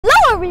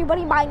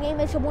everybody, my name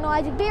is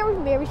Soborno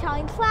Very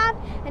Science Lab,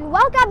 and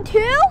welcome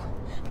to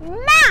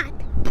Math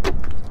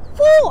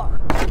 4.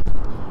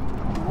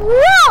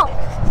 Whoa!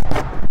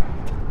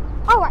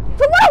 Alright,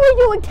 so what are we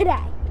doing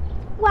today?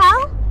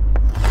 Well,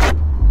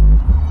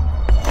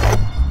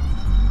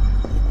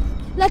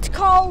 let's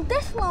call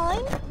this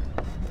line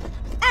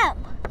M.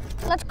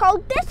 Let's call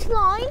this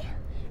line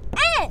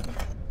N.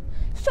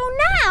 So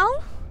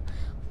now,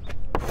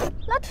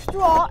 let's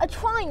draw a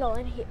triangle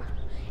in here.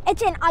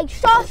 It's an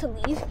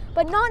isosceles,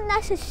 but not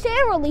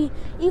necessarily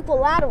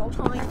equilateral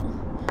triangle.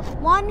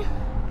 1,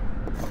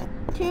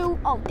 2,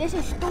 oh, this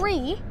is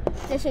 3,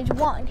 this is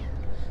 1.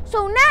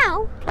 So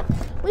now,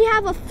 we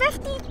have a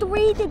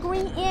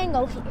 53-degree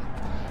angle here,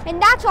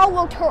 and that's all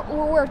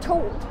we're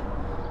told.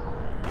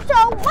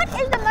 So, what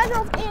is the measure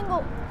of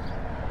angle?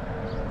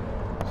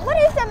 What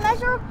is the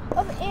measure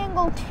of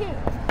angle 2?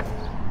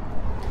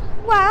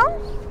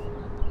 Well,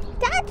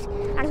 that's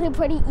actually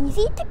pretty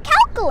easy to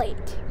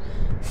calculate.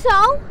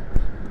 So,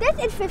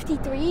 this is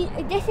 53,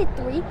 this is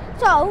 3,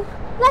 so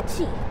let's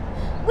see.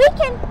 We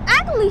can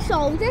actually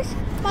solve this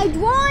by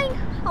drawing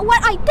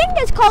what I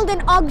think is called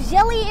an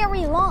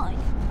auxiliary line.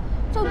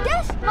 So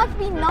this must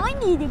be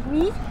 90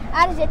 degrees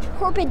as it's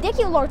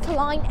perpendicular to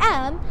line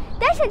M.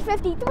 This is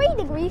 53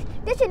 degrees,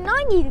 this is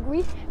 90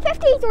 degrees.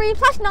 53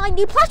 plus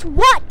 90 plus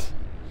what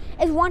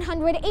is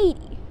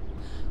 180?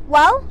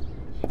 Well,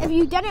 if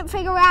you didn't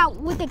figure out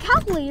with the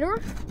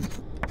calculator,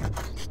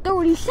 it's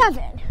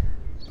 37.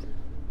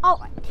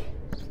 Alright.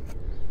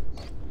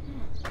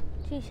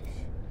 Jesus.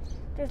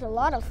 There's a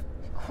lot of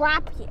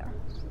crap here.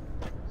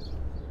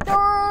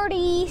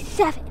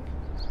 37.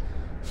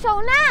 So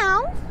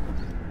now,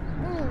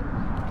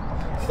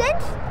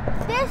 since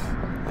this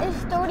is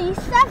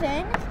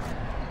 37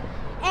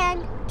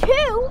 and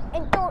 2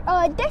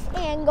 and this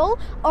angle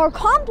are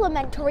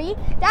complementary,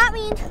 that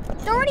means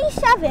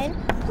 37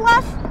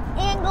 plus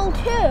angle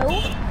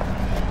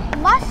 2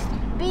 must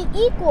be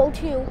equal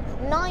to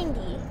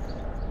 90.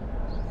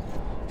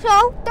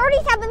 So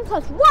 37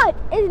 plus what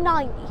is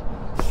 90?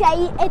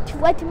 Say it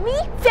with me,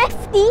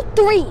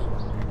 53.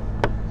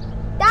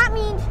 That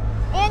means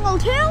angle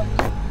 2,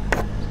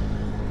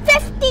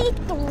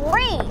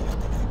 53.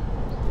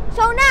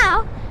 So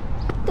now,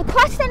 the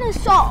question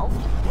is solved.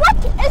 What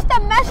is the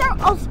measure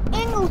of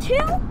angle 2?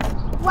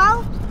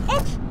 Well,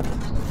 it's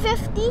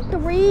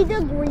 53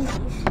 degrees.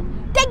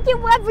 Thank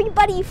you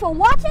everybody for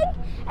watching,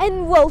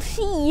 and we'll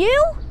see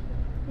you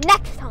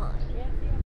next time.